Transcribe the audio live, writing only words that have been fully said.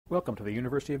Welcome to the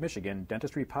University of Michigan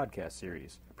Dentistry Podcast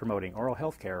Series, promoting oral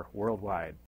health care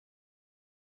worldwide.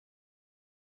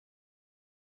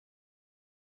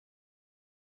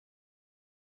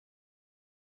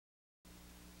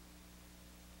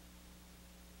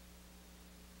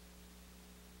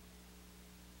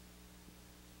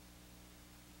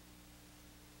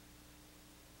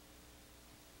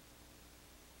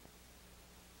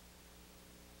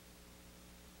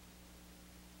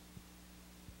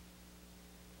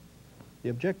 The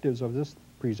objectives of this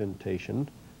presentation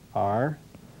are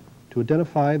to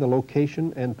identify the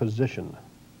location and position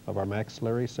of our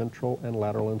maxillary, central, and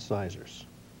lateral incisors,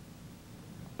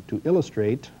 to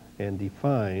illustrate and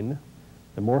define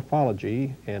the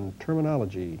morphology and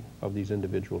terminology of these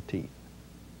individual teeth,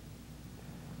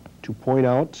 to point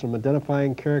out some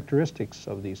identifying characteristics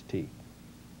of these teeth,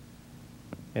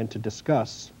 and to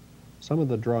discuss some of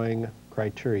the drawing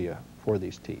criteria for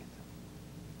these teeth.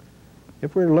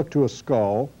 If we were to look to a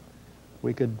skull,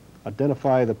 we could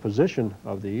identify the position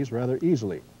of these rather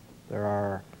easily. There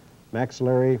are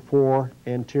maxillary 4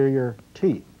 anterior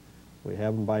teeth. We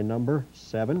have them by number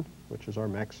 7, which is our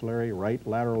maxillary right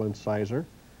lateral incisor,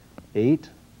 8,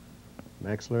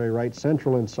 maxillary right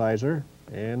central incisor,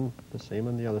 and the same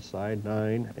on the other side,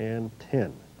 9 and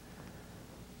 10.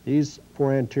 These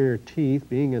 4 anterior teeth,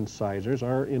 being incisors,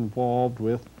 are involved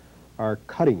with our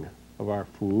cutting of our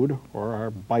food, or our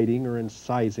biting or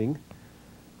incising.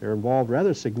 They're involved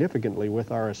rather significantly with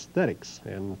our aesthetics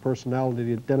and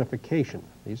personality identification.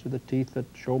 These are the teeth that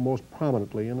show most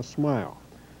prominently in a smile.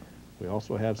 We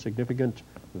also have significant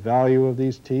value of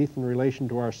these teeth in relation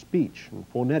to our speech and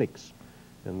phonetics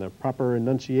and the proper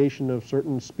enunciation of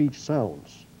certain speech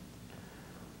sounds.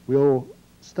 We'll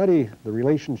study the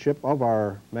relationship of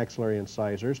our maxillary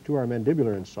incisors to our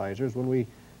mandibular incisors when we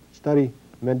study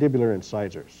mandibular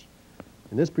incisors.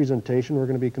 In this presentation, we're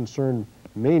going to be concerned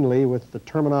mainly with the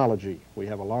terminology. We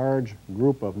have a large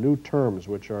group of new terms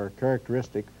which are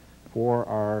characteristic for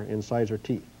our incisor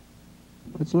teeth.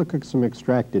 Let's look at some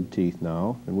extracted teeth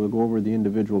now, and we'll go over the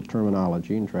individual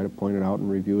terminology and try to point it out and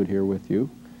review it here with you.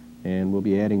 And we'll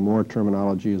be adding more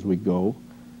terminology as we go.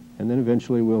 And then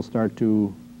eventually we'll start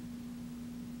to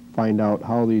find out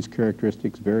how these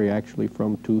characteristics vary actually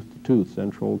from tooth to tooth,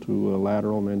 central to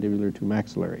lateral, mandibular to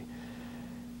maxillary.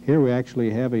 Here we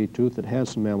actually have a tooth that has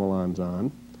some mamelons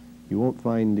on. You won't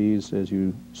find these as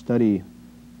you study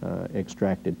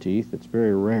extracted teeth. It's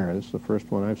very rare. This is the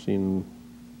first one I've seen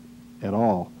at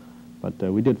all, but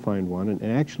we did find one. And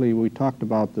actually we talked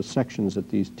about the sections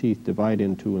that these teeth divide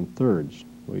into in thirds.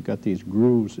 We've got these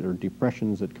grooves or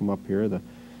depressions that come up here, the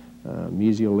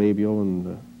mesiolabial and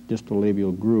the distal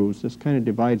labial grooves. This kind of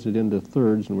divides it into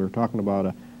thirds, and we were talking about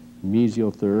a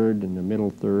mesial third and a middle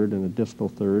third and a distal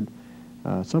third.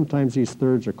 Sometimes these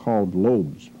thirds are called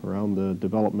lobes around the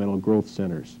developmental growth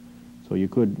centers. So you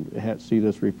could see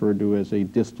this referred to as a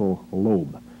distal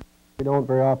lobe. We don't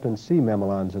very often see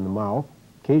mamelons in the mouth.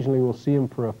 Occasionally we'll see them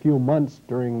for a few months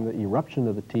during the eruption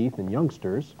of the teeth in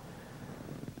youngsters.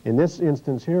 In this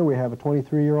instance here, we have a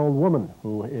 23-year-old woman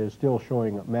who is still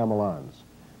showing mamelons.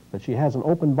 But she has an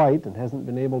open bite and hasn't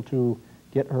been able to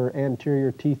get her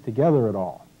anterior teeth together at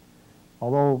all.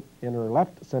 Although in her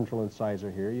left central incisor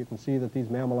here, you can see that these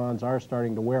mamelons are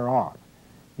starting to wear off.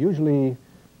 Usually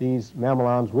these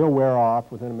mamelons will wear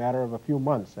off within a matter of a few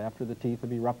months after the teeth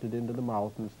have erupted into the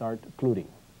mouth and start occluding.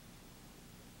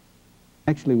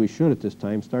 Actually, we should at this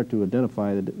time start to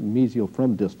identify the mesial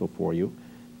from distal for you.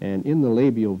 And in the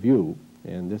labial view,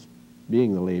 and this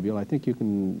being the labial, I think you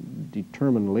can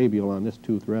determine labial on this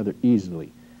tooth rather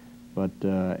easily. But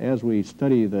as we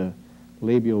study the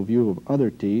labial view of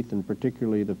other teeth, and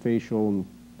particularly the facial and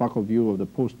buccal view of the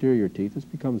posterior teeth, this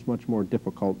becomes much more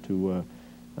difficult to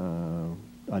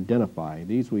identify.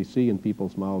 These we see in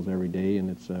people's mouths every day, and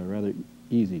it's rather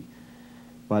easy.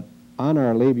 But on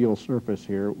our labial surface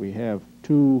here, we have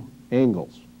 2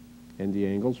 angles, and the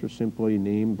angles are simply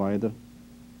named by the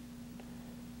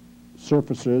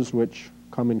surfaces which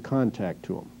come in contact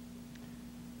to them.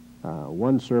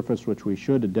 One surface which we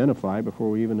should identify before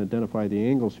we even identify the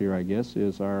angles here, I guess,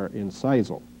 is our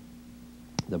incisal.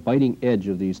 The biting edge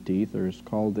of these teeth is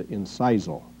called the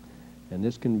incisal, and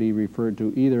this can be referred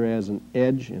to either as an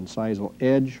edge, incisal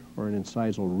edge, or an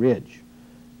incisal ridge.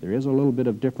 There is a little bit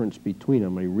of difference between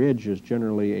them. A ridge is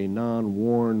generally a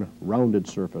non-worn, rounded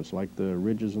surface, like the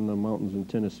ridges in the mountains in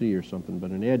Tennessee or something,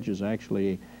 but an edge is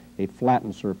actually a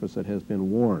flattened surface that has been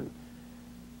worn.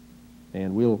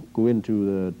 And we'll go into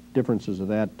the differences of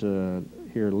that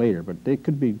here later, but they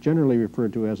could be generally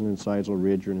referred to as an incisal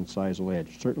ridge or an incisal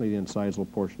edge, certainly the incisal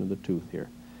portion of the tooth here.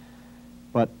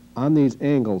 But on these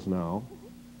angles now,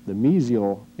 the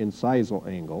mesial incisal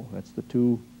angle, that's the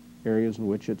two areas in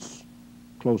which it's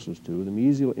closest to, the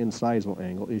mesial incisal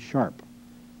angle is sharp,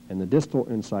 and the distal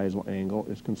incisal angle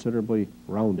is considerably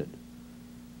rounded.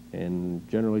 And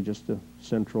generally just the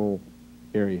central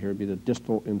area here would be the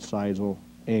distal incisal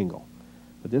angle.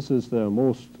 But this is the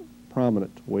most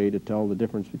prominent way to tell the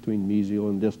difference between mesial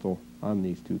and distal on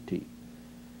these two teeth.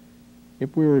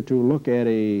 If we were to look at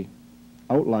a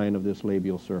outline of this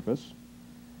labial surface,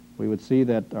 we would see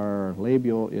that our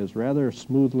labial is rather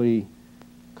smoothly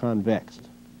convexed,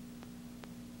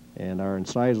 and our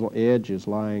incisal edge is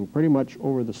lying pretty much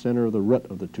over the center of the root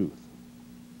of the tooth.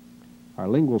 Our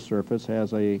lingual surface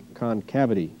has a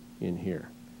concavity in here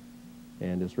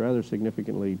and is rather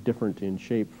significantly different in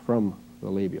shape from the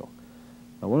labial.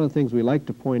 Now, one of the things we like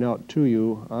to point out to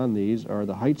you on these are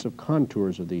the heights of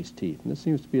contours of these teeth. And this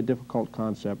seems to be a difficult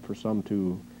concept for some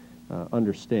to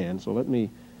understand. So let me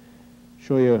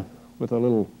show you with a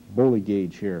little Bowley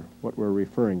gauge here what we're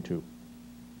referring to.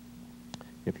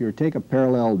 If you take a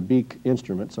parallel beak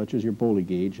instrument, such as your Bowley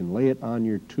gauge, and lay it on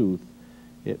your tooth,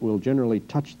 it will generally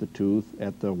touch the tooth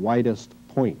at the widest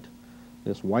point.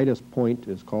 This widest point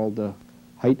is called the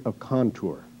height of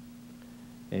contour.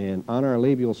 And on our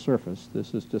labial surface,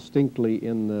 this is distinctly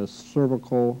in the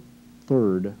cervical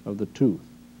third of the tooth.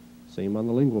 Same on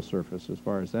the lingual surface as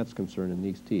far as that's concerned in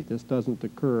these teeth. This doesn't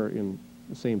occur in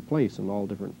the same place in all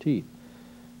different teeth.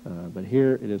 But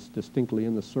here it is distinctly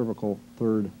in the cervical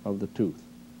third of the tooth.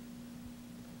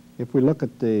 If we look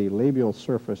at the labial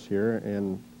surface here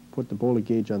and put the Bowley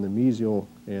gauge on the mesial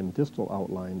and distal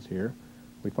outlines here,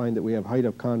 we find that we have height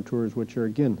of contours which are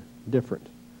again different.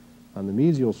 On the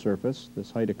mesial surface,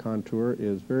 this height of contour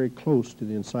is very close to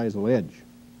the incisal edge.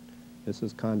 This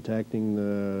is contacting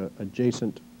the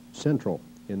adjacent central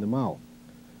in the mouth.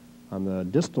 On the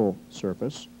distal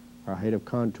surface, our height of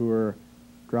contour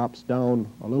drops down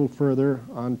a little further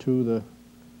onto the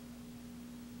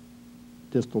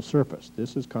distal surface.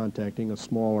 This is contacting a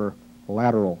smaller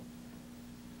lateral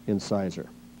incisor.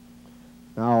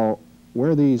 Now,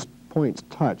 where these points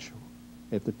touch,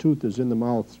 if the tooth is in the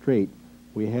mouth straight,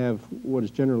 we have what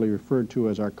is generally referred to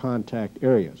as our contact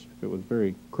areas. If it was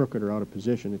very crooked or out of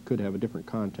position, it could have a different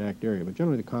contact area, but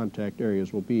generally the contact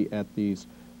areas will be at these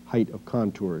height of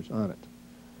contours on it.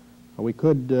 Now, we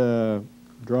could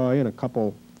draw in a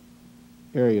couple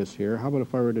areas here. How about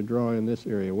if I were to draw in this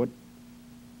area? What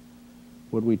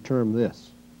would we term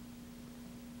this?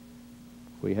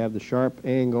 We have the sharp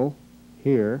angle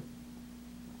here,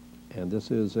 and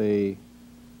this is a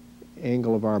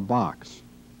angle of our box.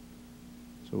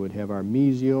 So we'd have our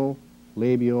mesial,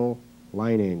 labial,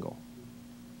 line angle.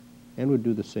 And we'd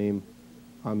do the same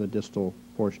on the distal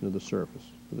portion of the surface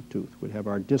of the tooth. We'd have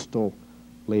our distal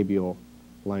labial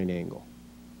line angle.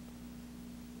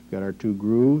 We've got our two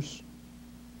grooves,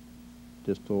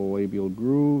 distal labial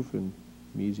groove and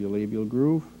mesial labial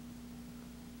groove.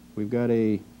 We've got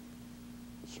a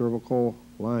cervical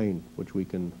line which we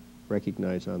can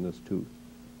recognize on this tooth.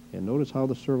 And notice how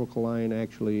the cervical line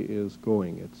actually is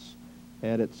going. It's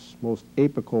at its most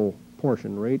apical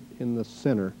portion, right in the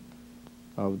center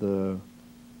of the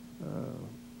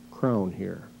crown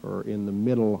here, or in the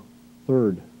middle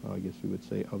third, I guess you would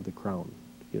say, of the crown,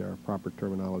 to get our proper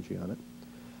terminology on it.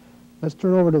 Let's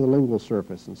turn over to the lingual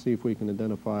surface and see if we can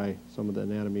identify some of the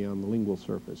anatomy on the lingual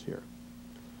surface here.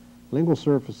 Lingual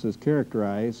surface is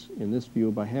characterized in this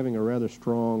view by having a rather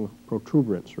strong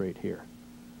protuberance right here.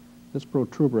 This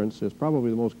protuberance is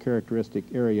probably the most characteristic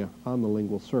area on the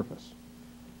lingual surface.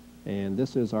 And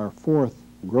this is our fourth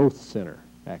growth center,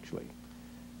 actually.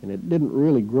 And it didn't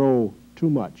really grow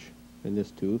too much in this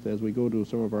tooth. As we go to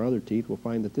some of our other teeth, we'll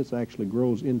find that this actually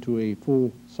grows into a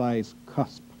full-size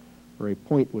cusp, or a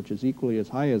point which is equally as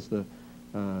high as the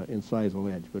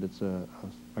incisal edge, but it's a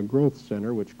growth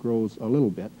center which grows a little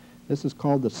bit. This is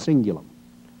called the cingulum.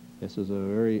 This is a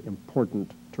very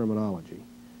important terminology.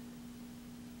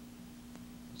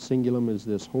 Cingulum is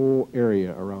this whole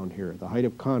area around here. The height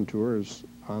of contour is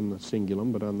on the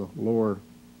cingulum, but on the lower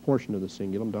portion of the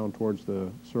cingulum down towards the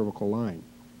cervical line.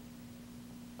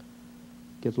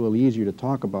 It gets a little easier to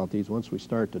talk about these once we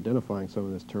start identifying some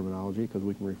of this terminology, because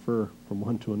we can refer from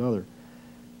one to another.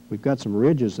 We've got some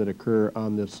ridges that occur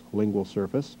on this lingual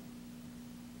surface,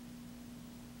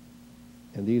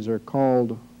 and these are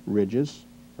called ridges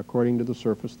according to the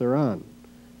surface they're on.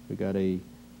 We've got a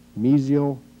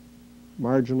mesial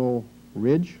marginal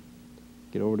ridge.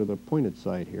 Get over to the pointed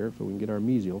side here so we can get our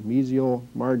mesial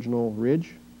marginal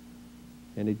ridge,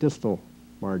 and a distal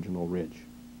marginal ridge.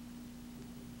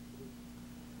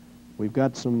 We've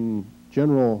got some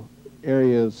general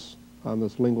areas on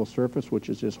this lingual surface, which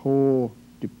is this whole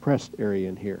depressed area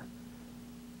in here.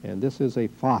 And this is a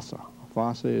fossa. A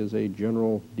fossa is a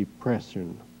general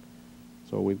depression.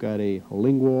 So we've got a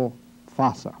lingual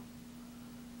fossa.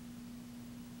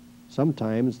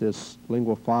 Sometimes this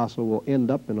lingual fossa will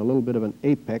end up in a little bit of an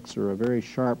apex or a very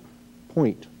sharp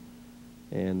point.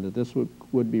 And this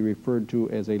would be referred to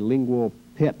as a lingual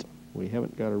pit. We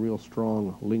haven't got a real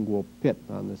strong lingual pit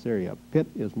on this area. Pit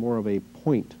is more of a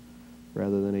point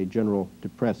rather than a general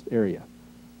depressed area.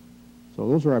 So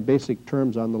those are our basic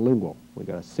terms on the lingual. We've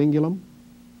got a cingulum,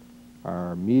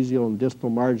 our mesial and distal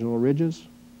marginal ridges,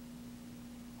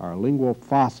 our lingual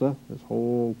fossa, this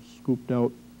whole scooped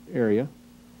out area,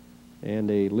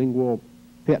 and a lingual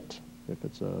pit, if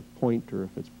it's a point or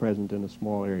if it's present in a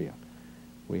small area.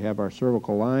 We have our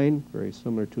cervical line, very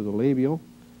similar to the labial,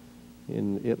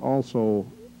 and it also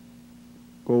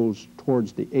goes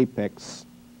towards the apex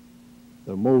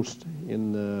the most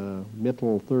in the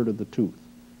middle third of the tooth.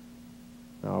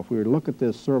 Now, if we were to look at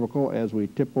this cervical as we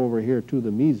tip over here to the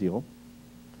mesial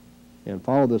and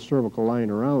follow the cervical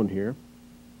line around here,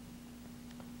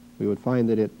 we would find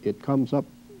that it comes up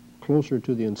closer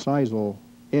to the incisal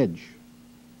edge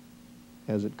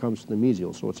as it comes to the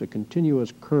mesial. So it's a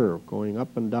continuous curve going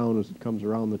up and down as it comes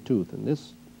around the tooth. And this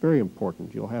is very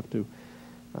important. You'll have to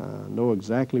know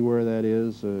exactly where that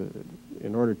is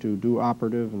in order to do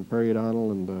operative and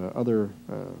periodontal and other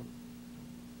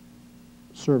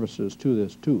services to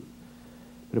this tooth.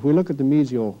 But if we look at the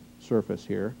mesial surface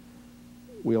here,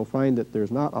 we'll find that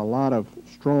there's not a lot of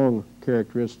strong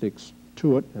characteristics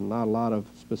to it and not a lot of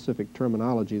specific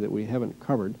terminology that we haven't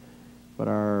covered, but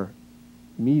our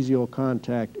mesial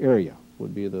contact area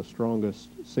would be the strongest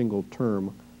single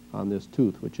term on this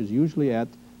tooth, which is usually at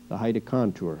the height of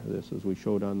contour, this as we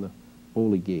showed on the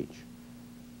Bowley gauge.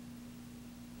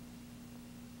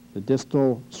 The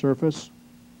distal surface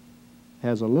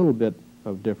has a little bit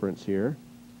of difference here.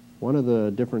 One of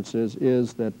the differences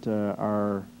is that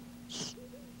our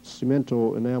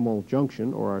cemento enamel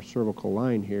junction, or our cervical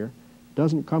line here,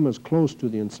 doesn't come as close to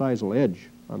the incisal edge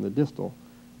on the distal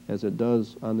as it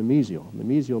does on the mesial. The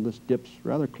mesial, this dips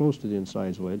rather close to the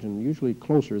incisal edge and usually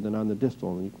closer than on the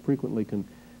distal, and you frequently can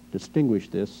distinguish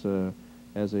this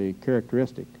as a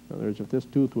characteristic. In other words, if this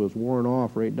tooth was worn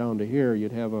off right down to here,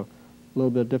 you'd have a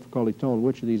little bit of difficulty telling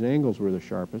which of these angles were the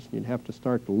sharpest. You'd have to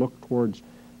start to look towards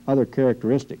other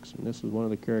characteristics, and this is one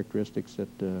of the characteristics that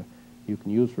you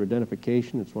can use for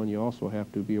identification. It's one you also have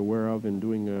to be aware of in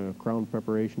doing crown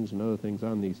preparations and other things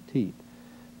on these teeth.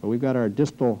 But we've got our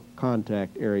distal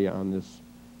contact area on this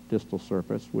distal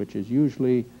surface, which is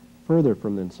usually further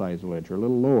from the incisal edge, or a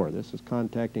little lower. This is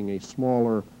contacting a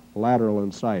smaller lateral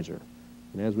incisor.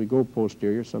 And as we go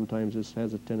posterior, sometimes this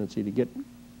has a tendency to get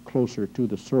closer to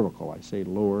the cervical. I say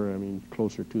lower, I mean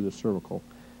closer to the cervical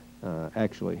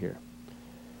actually here.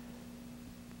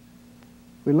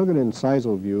 If we look at an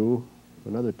incisal view,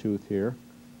 another tooth here,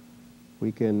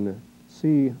 we can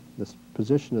see the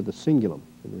position of the cingulum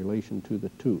in relation to the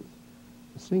tooth.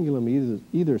 The cingulum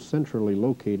either centrally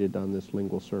located on this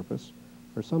lingual surface,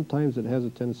 or sometimes it has a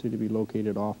tendency to be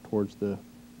located off towards the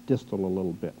distal a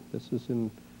little bit. This is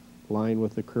in line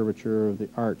with the curvature of the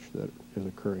arch that is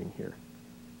occurring here.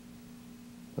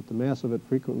 But the mass of it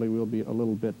frequently will be a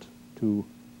little bit to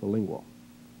the lingual.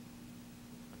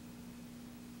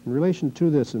 In relation to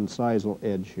this incisal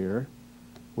edge here,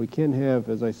 we can have,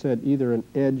 as I said, either an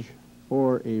edge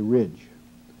or a ridge.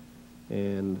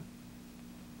 And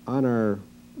on our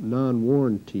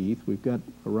non-worn teeth, we've got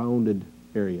a rounded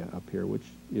area up here, which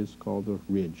is called a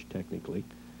ridge technically.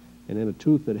 And in a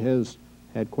tooth that has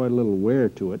had quite a little wear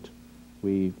to it,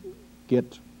 we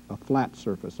get a flat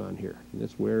surface on here. And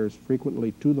this wears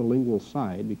frequently to the lingual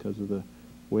side because of the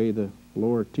way the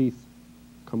lower teeth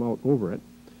come out over it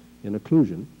in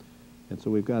occlusion. And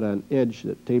so we've got an edge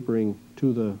that's tapering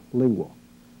to the lingual.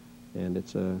 And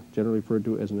it's generally referred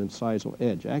to as an incisal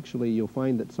edge. Actually, you'll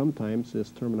find that sometimes this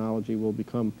terminology will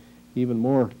become even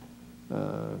more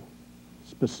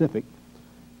specific,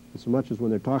 as much as when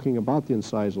they're talking about the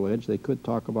incisal edge, they could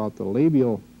talk about the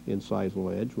labial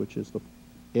incisal edge, which is the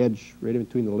edge right in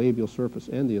between the labial surface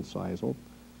and the incisal,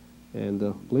 and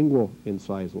the lingual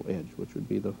incisal edge, which would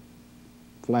be the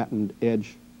flattened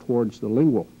edge towards the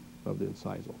lingual of the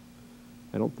incisal.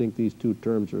 I don't think these two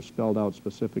terms are spelled out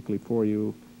specifically for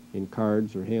you in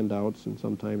cards or handouts, and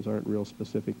sometimes aren't real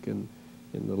specific in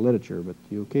the literature, but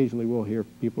you occasionally will hear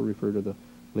people refer to the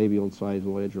labial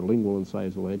incisal edge or lingual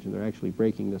incisal edge, and they're actually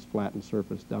breaking this flattened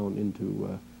surface down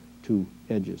into two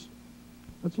edges.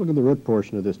 Let's look at the root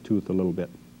portion of this tooth a little bit.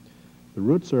 The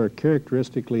roots are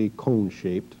characteristically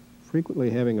cone-shaped, frequently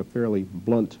having a fairly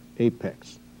blunt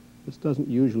apex. This doesn't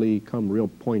usually come real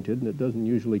pointed, and it doesn't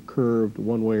usually curved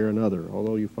one way or another,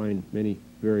 although you find many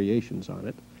variations on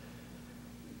it.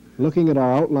 Looking at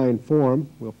our outline form,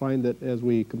 we'll find that as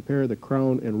we compare the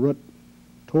crown and root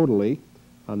totally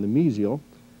on the mesial,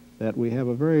 that we have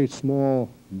a very small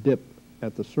dip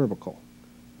at the cervical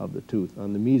of the tooth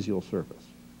on the mesial surface.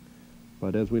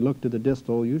 But as we look to the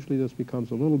distal, usually this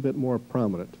becomes a little bit more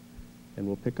prominent, and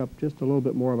we'll pick up just a little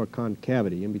bit more of a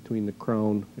concavity in between the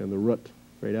crown and the root,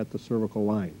 right at the cervical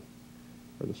line,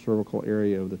 or the cervical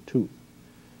area of the tooth.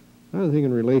 Another thing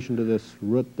in relation to this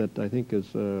root that I think is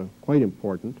quite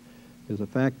important is the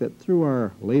fact that through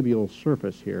our labial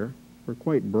surface here, we're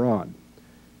quite broad,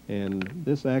 and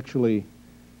this actually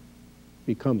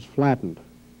becomes flattened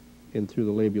in through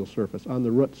the labial surface on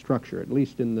the root structure, at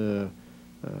least in the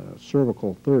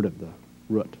cervical third of the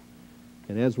root.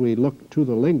 And as we look to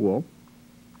the lingual,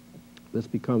 this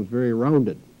becomes very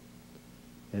rounded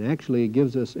and actually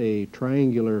gives us a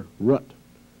triangular root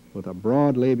with a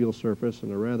broad labial surface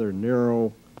and a rather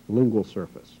narrow lingual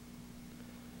surface.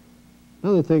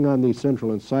 Another thing on these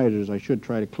central incisors I should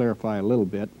try to clarify a little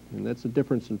bit, and that's the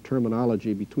difference in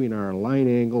terminology between our line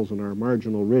angles and our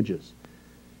marginal ridges.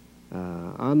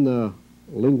 On the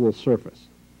lingual surface,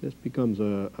 this becomes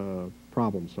a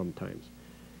problem sometimes.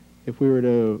 If we were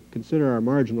to consider our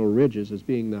marginal ridges as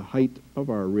being the height of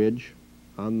our ridge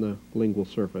on the lingual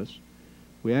surface,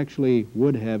 we actually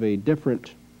would have a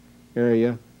different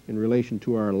area in relation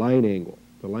to our line angle,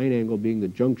 the line angle being the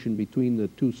junction between the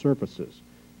two surfaces,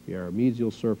 our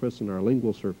mesial surface and our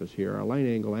lingual surface here. Our line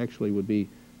angle actually would be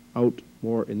out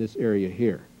more in this area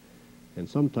here. And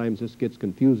sometimes this gets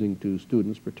confusing to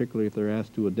students, particularly if they're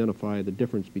asked to identify the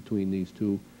difference between these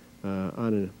two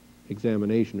on an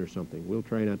examination or something. We'll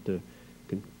try not to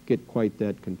get quite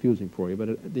that confusing for you,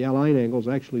 but the line angle is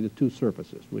actually the two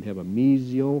surfaces. We'd have a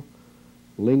mesial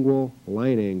lingual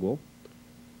line angle,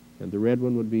 and the red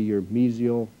one would be your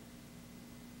mesial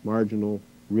marginal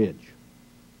ridge.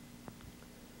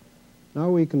 Now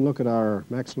we can look at our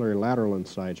maxillary lateral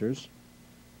incisors.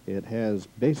 It has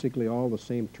basically all the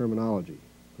same terminology.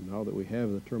 And now that we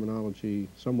have the terminology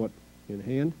somewhat in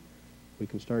hand, we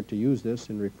can start to use this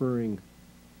in referring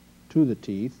to the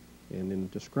teeth and in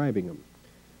describing them.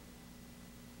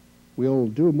 We'll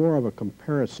do more of a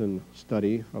comparison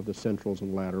study of the centrals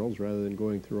and laterals rather than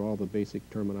going through all the basic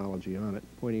terminology on it,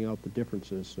 pointing out the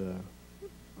differences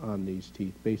on these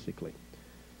teeth basically.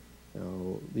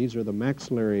 Now, these are the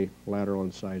maxillary lateral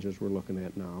incisors we're looking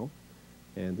at now,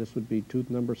 and this would be tooth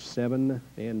number 7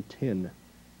 and 10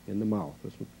 in the mouth.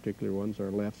 This particular one's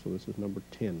our left, so this is number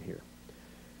 10 here.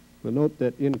 We'll note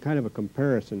that in kind of a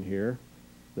comparison here,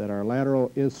 that our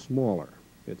lateral is smaller.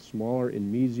 It's smaller in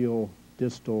mesial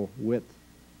distal width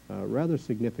rather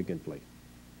significantly.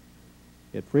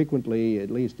 It frequently, at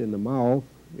least in the mouth,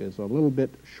 is a little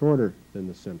bit shorter than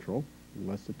the central,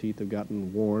 unless the teeth have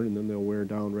gotten worn, and then they'll wear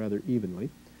down rather evenly.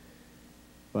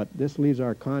 But this leaves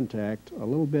our contact a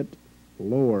little bit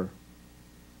lower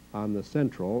on the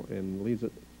central and leaves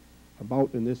it about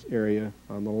in this area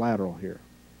on the lateral here.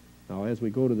 Now as we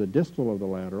go to the distal of the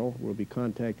lateral, we'll be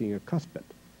contacting a cuspid,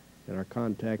 and our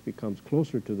contact becomes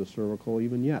closer to the cervical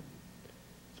even yet.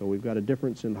 So we've got a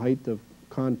difference in height of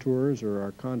contours or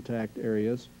our contact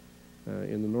areas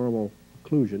in the normal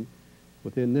occlusion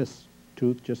within this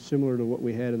tooth, just similar to what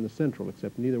we had in the central,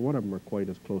 except neither one of them are quite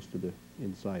as close to the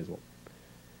incisal.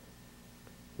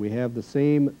 We have the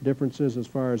same differences as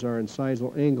far as our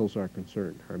incisal angles are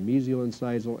concerned. Our mesial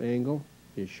incisal angle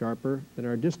is sharper than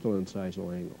our distal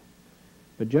incisal angle.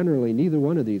 But generally, neither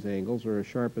one of these angles are as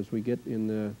sharp as we get in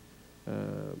the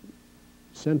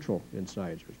central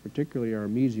incisors, particularly our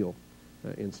mesial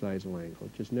incisal angle.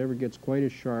 It just never gets quite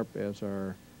as sharp as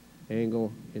our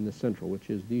angle in the central, which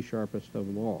is the sharpest of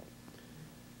them all.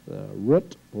 The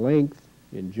root length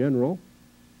in general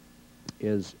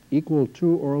is equal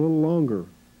to or a little longer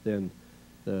than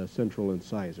the central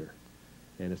incisor,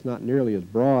 and it's not nearly as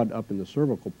broad up in the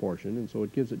cervical portion, and so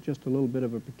it gives it just a little bit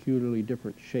of a peculiarly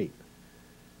different shape.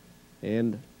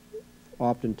 And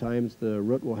oftentimes the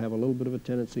root will have a little bit of a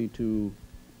tendency to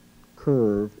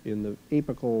curve in the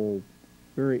apical,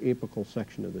 very apical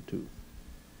section of the tooth,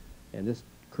 and this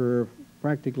curve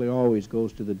practically always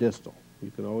goes to the distal.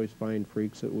 You can always find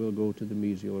freaks that will go to the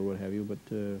mesial or what have you, but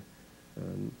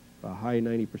a high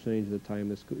 90% of the time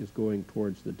this is going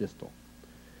towards the distal.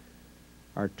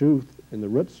 Our tooth in the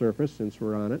root surface, since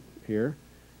we're on it here,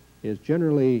 is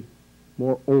generally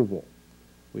more oval.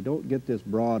 We don't get this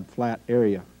broad, flat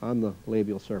area on the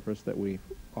labial surface that we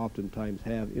oftentimes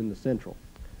have in the central.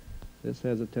 This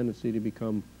has a tendency to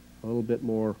become a little bit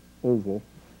more oval,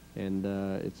 and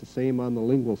it's the same on the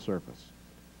lingual surface.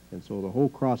 And so the whole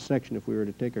cross-section, if we were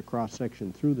to take a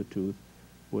cross-section through the tooth,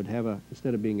 would have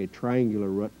instead of being a triangular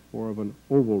root, more of an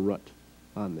oval root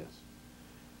on this.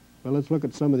 Well, let's look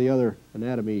at some of the other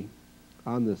anatomy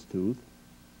on this tooth.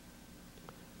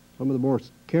 Some of the more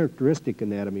characteristic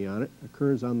anatomy on it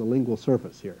occurs on the lingual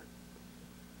surface here.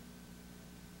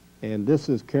 And this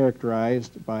is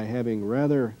characterized by having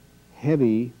rather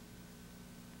heavy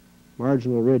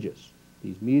marginal ridges.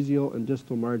 These mesial and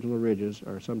distal marginal ridges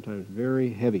are sometimes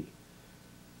very heavy.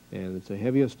 And it's the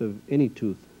heaviest of any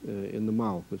tooth in the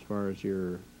mouth as far as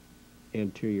your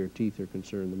anterior teeth are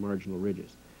concerned, the marginal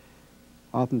ridges.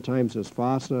 Oftentimes this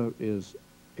fossa is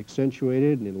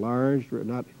accentuated and enlarged, or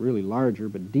not really larger,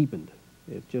 but deepened.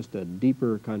 It's just a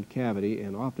deeper concavity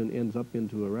and often ends up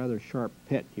into a rather sharp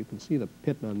pit. You can see the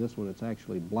pit on this one, it's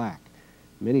actually black.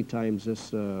 Many times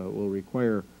this will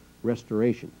require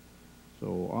restoration.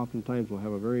 So oftentimes we'll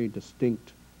have a very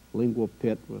distinct lingual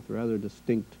pit with rather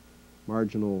distinct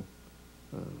marginal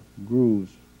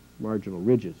grooves, marginal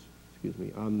ridges, excuse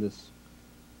me, on this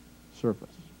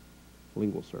surface,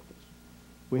 lingual surface.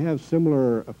 We have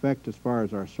similar effect as far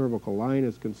as our cervical line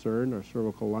is concerned. Our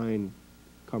cervical line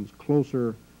comes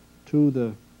closer to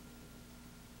the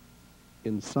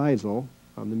incisal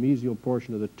on the mesial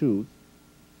portion of the tooth,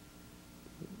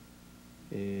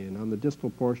 and on the distal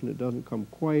portion it doesn't come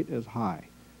quite as high,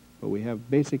 but we have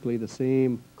basically the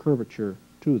same curvature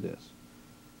to this.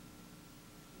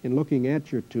 In looking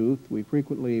at your tooth, we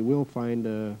frequently will find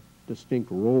a distinct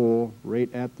roll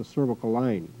right at the cervical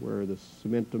line where the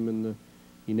cementum and the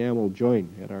enamel join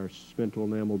at our cemental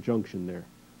enamel junction there.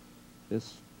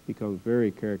 This becomes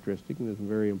very characteristic and is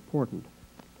very important.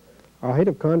 Our height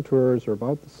of contours are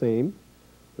about the same.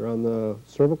 They're on the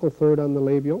cervical third on the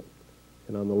labial,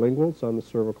 and on the linguals on the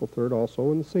cervical third,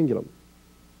 also in the cingulum.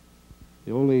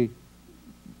 The only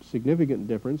significant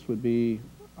difference would be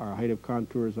our height of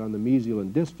contours on the mesial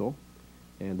and distal,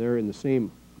 and they're in the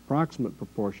same approximate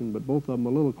proportion, but both of them a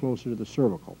little closer to the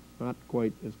cervical, not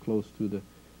quite as close to the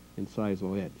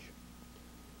incisal edge.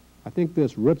 I think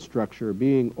this root structure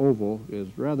being oval is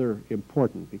rather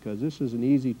important because this is an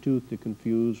easy tooth to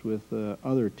confuse with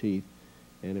other teeth,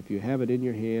 and if you have it in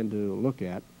your hand to look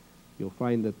at, you'll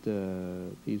find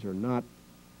that these are not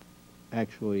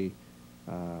actually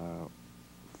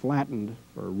flattened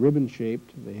or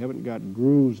ribbon-shaped. They haven't got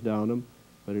grooves down them,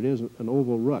 but it is an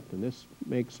oval root, and this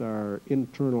makes our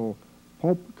internal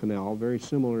pulp canal very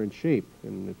similar in shape.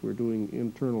 And if we're doing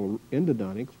internal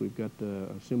endodontics, we've got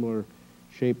a similar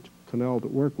shaped canal to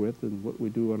work with than what we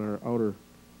do on our outer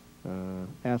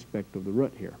aspect of the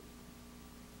root here.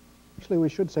 Actually, we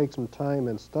should take some time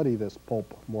and study this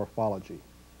pulp morphology.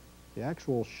 The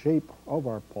actual shape of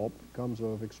our pulp becomes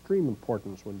of extreme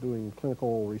importance when doing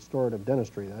clinical restorative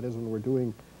dentistry. That is, when we're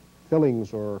doing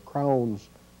fillings or crowns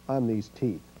on these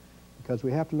teeth, because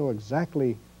we have to know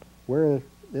exactly where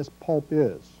this pulp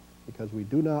is, because we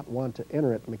do not want to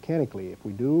enter it mechanically. If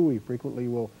we do, we frequently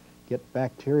will get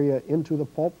bacteria into the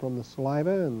pulp from the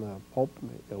saliva, and the pulp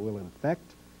will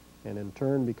infect and in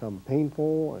turn become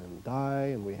painful and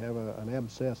die, and we have an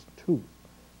abscessed tooth.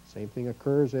 Same thing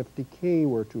occurs if decay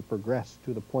were to progress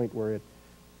to the point where it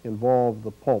involved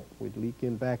the pulp. We'd leak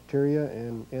in bacteria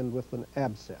and end with an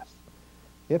abscess.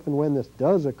 If and when this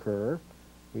does occur,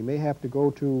 we may have to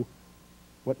go to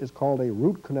what is called a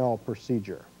root canal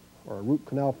procedure, or a root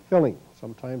canal filling.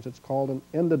 Sometimes it's called an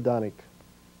endodontic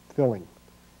filling,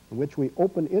 in which we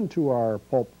open into our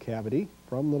pulp cavity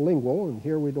from the lingual, and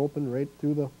here we'd open right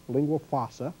through the lingual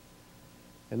fossa,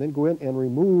 and then go in and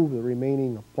remove the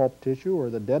remaining pulp tissue or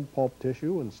the dead pulp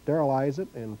tissue and sterilize it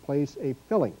and place a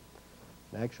filling.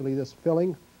 And actually this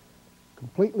filling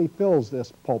completely fills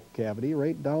this pulp cavity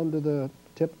right down to the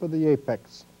tip of the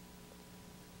apex.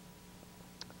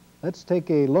 Let's take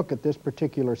a look at this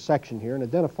particular section here and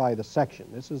identify the section.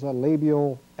 This is a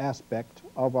labial aspect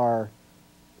of our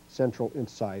central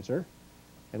incisor,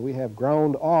 and we have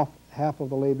ground off half of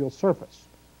the labial surface.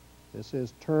 This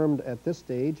is termed at this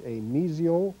stage a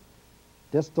mesial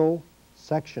distal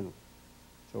section.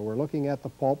 So we're looking at the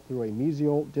pulp through a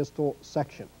mesial distal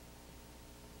section.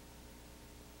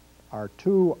 Our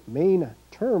two main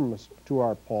terms to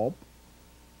our pulp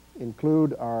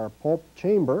include our pulp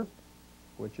chamber,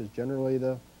 which is generally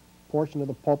the portion of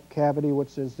the pulp cavity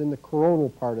which is in the coronal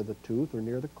part of the tooth, or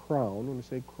near the crown. When we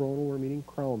say coronal, we're meaning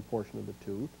crown portion of the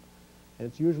tooth. And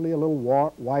it's usually a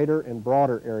little wider and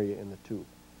broader area in the tooth.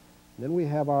 And then we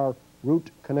have our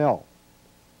root canal,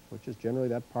 which is generally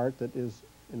that part that is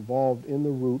involved in the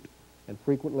root and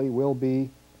frequently will be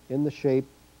in the shape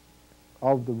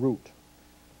of the root.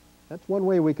 That's one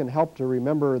way we can help to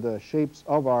remember the shapes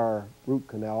of our root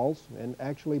canals, and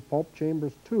actually pulp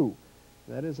chambers too.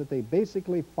 That is that they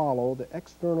basically follow the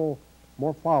external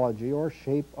morphology or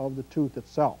shape of the tooth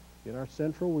itself. In our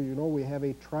central, we have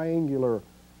a triangular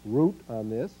root on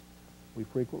this. We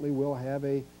frequently will have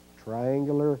a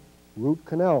triangular root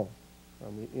canal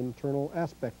on the internal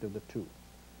aspect of the tooth.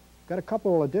 Got a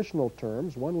couple additional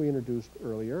terms. One we introduced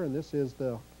earlier, and this is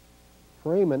the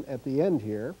foramen at the end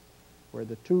here, where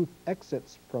the tooth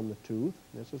exits from the tooth.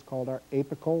 This is called our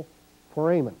apical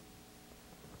foramen.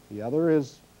 The other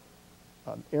is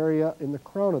an area in the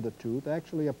crown of the tooth,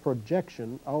 actually a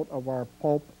projection out of our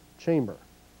pulp chamber.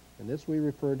 And this we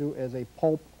refer to as a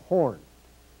pulp horn.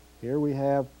 Here we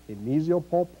have a mesial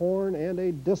pulp horn and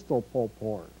a distal pulp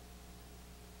horn.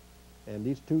 And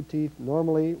these two teeth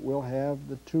normally will have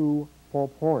the two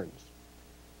pulp horns.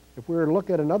 If we were to look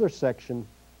at another section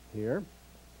here,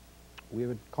 we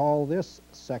would call this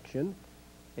section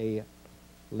a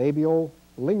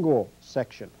labial-lingual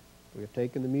section. We have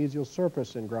taken the mesial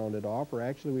surface and ground it off, or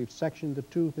actually we've sectioned the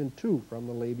tooth in two from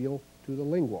the labial to the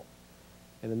lingual.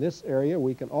 And in this area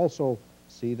we can also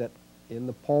see that in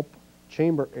the pulp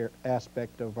chamber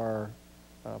aspect of our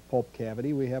pulp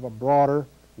cavity we have a broader,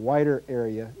 wider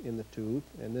area in the tooth,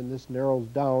 and then this narrows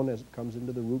down as it comes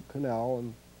into the root canal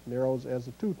and narrows as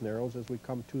the tooth narrows as we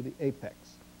come to the apex.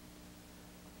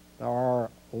 Now our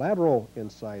lateral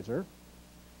incisor,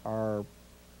 our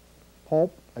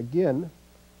pulp, again,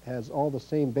 has all the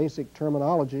same basic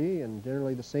terminology and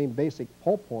generally the same basic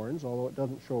pulp horns, although it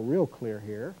doesn't show real clear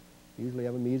here. We usually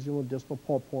have a mesial and distal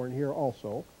pulp horn here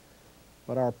also.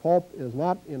 But our pulp is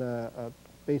not in a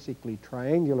basically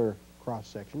triangular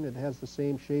cross-section. It has the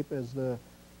same shape as the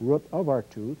root of our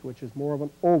tooth, which is more of an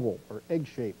oval or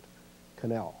egg-shaped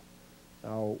canal.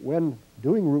 Now, when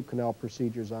doing root canal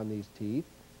procedures on these teeth,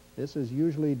 this is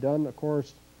usually done, of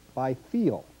course, by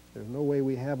feel. There's no way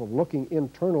we have of looking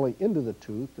internally into the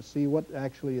tooth to see what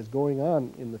actually is going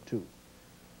on in the tooth.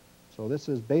 So this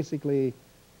is basically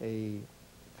a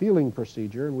feeling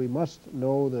procedure, and we must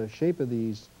know the shape of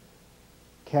these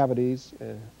cavities,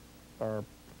 our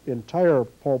entire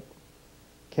pulp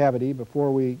cavity,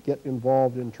 before we get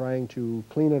involved in trying to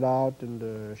clean it out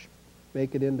and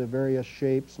make it into various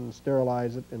shapes and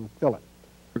sterilize it and fill it.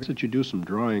 That you do some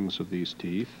drawings of these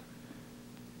teeth.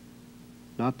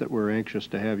 Not that we're anxious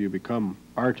to have you become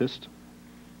artist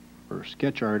or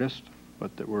sketch artist,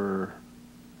 but that we're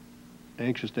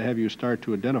anxious to have you start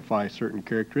to identify certain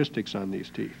characteristics on these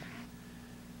teeth.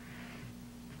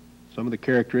 Some of the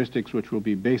characteristics which we'll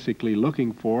be basically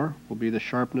looking for will be the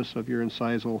sharpness of your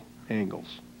incisal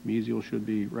angles. Mesial should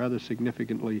be rather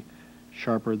significantly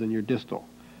sharper than your distal.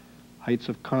 Heights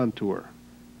of contour.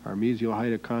 Our mesial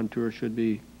height of contour should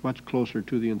be much closer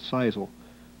to the incisal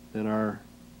than our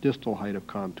distal height of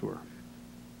contour.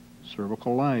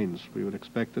 Cervical lines. We would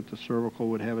expect that the cervical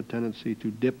would have a tendency to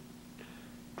dip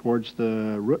towards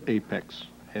the root apex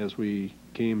as we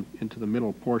came into the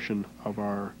middle portion of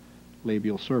our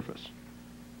labial surface.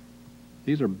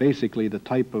 These are basically the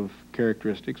type of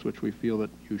characteristics which we feel that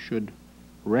you should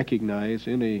recognize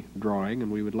in a drawing,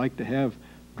 and we would like to have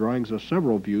drawings of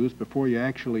several views before you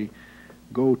actually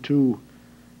go to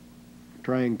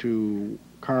trying to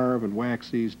carve and wax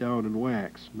these down in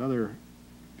wax. Another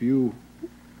view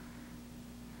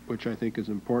which I think is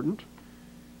important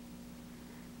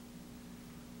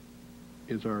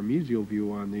is our mesial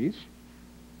view on these,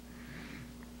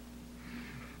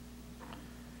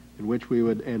 in which we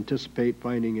would anticipate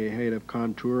finding a height of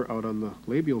contour out on the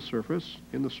labial surface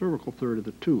in the cervical third of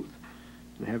the tooth,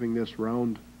 and having this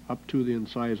round up to the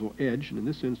incisal edge. And in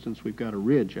this instance we've got a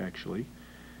ridge actually.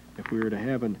 If we were to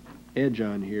have an edge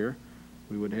on here,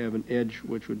 we would have an edge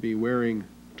which would be wearing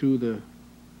to the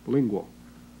lingual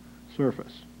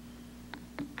surface.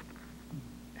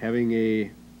 Having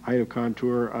a height of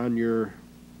contour on your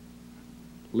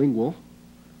lingual,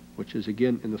 which is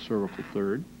again in the cervical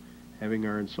third, having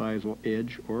our incisal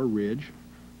edge or ridge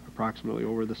approximately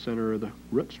over the center of the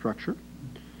root structure,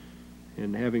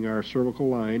 and having our cervical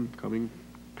line coming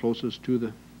closest to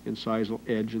the incisal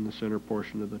edge in the center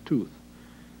portion of the tooth.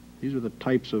 These are the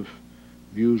types of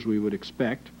views we would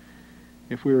expect.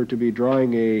 If we were to be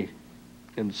drawing a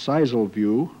incisal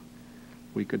view,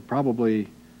 we could probably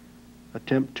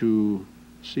attempt to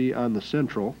see on the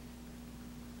central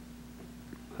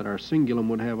that our cingulum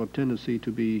would have a tendency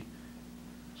to be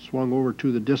swung over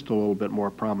to the distal a little bit more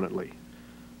prominently.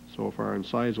 So if our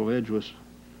incisal edge was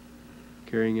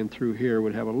carrying in through here,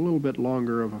 would have a little bit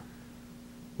longer of a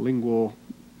lingual,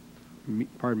 a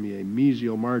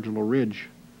mesial marginal ridge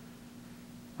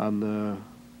on the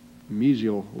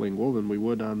mesial lingual than we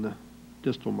would on the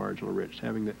distal marginal ridge,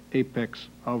 having the apex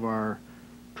of our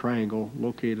triangle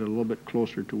located a little bit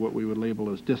closer to what we would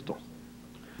label as distal.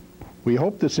 We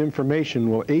hope this information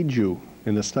will aid you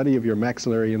in the study of your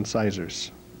maxillary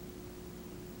incisors.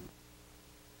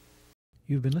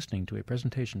 You've been listening to a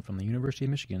presentation from the University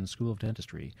of Michigan School of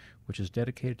Dentistry, which is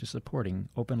dedicated to supporting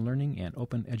open learning and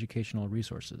open educational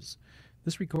resources.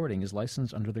 This recording is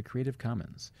licensed under the Creative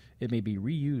Commons. It may be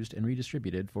reused and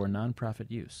redistributed for nonprofit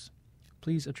use.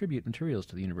 Please attribute materials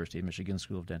to the University of Michigan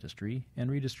School of Dentistry and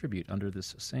redistribute under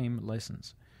this same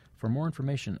license. For more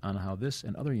information on how this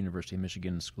and other University of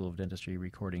Michigan School of Dentistry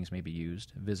recordings may be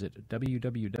used, visit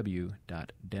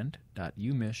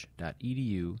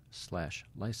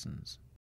www.dent.umich.edu/license.